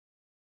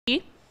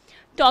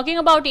Talking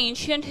about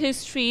ancient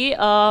history,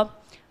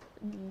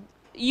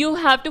 you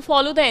have to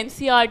follow the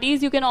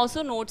NCRTs. You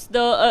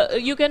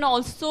can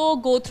also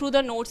go through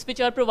the notes which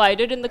are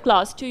provided in the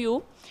class to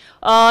you.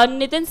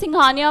 Nitin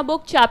Singhania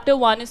book, chapter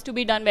 1 is to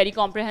be done very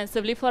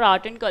comprehensively for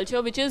art and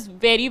culture, which is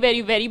very,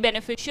 very, very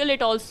beneficial.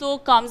 It also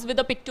comes with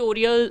a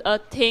pictorial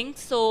thing,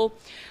 so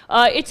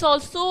it's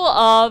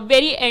also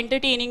very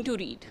entertaining to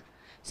read.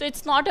 So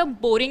it's not a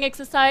boring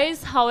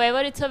exercise, however,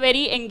 it's a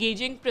very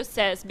engaging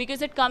process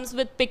because it comes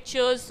with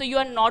pictures. So you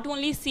are not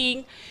only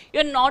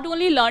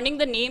learning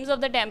the names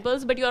of the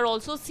temples, but you are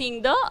also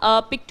seeing the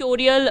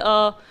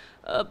pictorial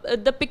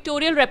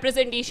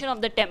representation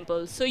of the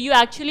temple. So you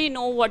actually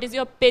know what is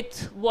your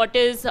pith, what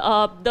is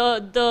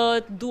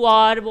the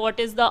duar, what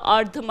is the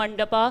ardha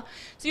mandapa.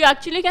 So you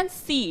actually can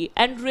see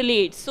and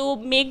relate. So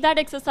make that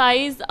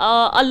exercise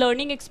a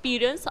learning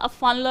experience, a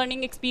fun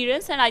learning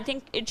experience, and I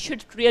think it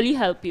should really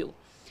help you.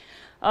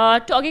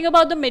 Talking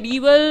about the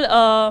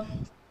medieval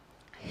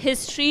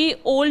history,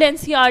 old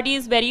NCRT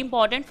is very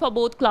important for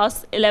both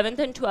class 11th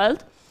and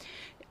 12th.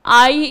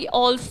 I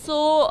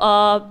also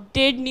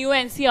did new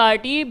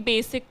NCRT,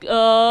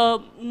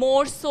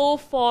 more so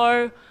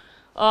for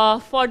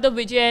the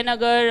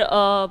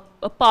Vijayanagar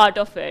part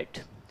of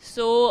it.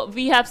 So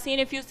we have seen,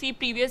 if you see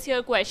previous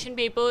year question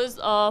papers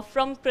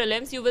from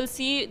prelims, you will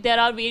see there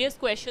are various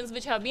questions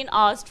which have been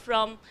asked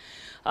from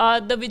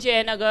the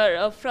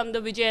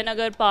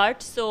Vijayanagar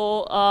part.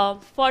 So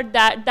for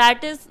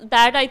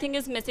that I think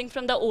is missing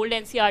from the old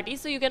NCRT.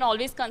 So you can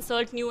always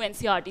consult new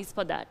NCRTs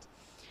for that.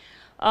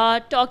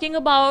 Talking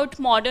about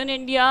modern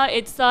India,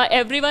 it's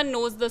everyone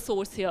knows the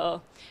source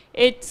here.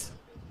 It's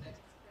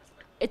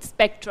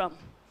spectrum.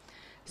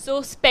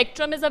 So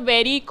spectrum is a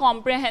very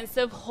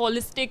comprehensive,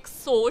 holistic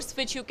source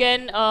which you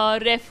can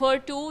refer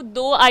to,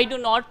 though I do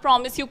not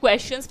promise you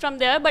questions from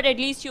there, but at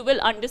least you will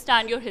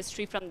understand your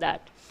history from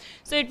that.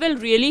 So it will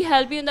really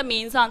help you in the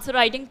mains answer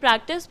writing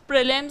practice.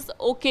 Prelims,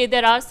 okay,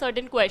 there are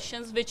certain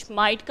questions which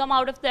might come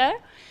out of there,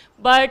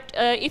 but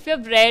if you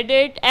have read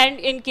it, and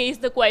in case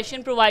the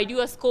question provide you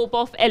a scope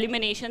of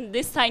elimination,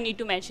 this I need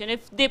to mention,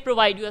 if they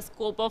provide you a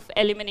scope of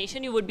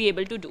elimination, you would be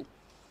able to do.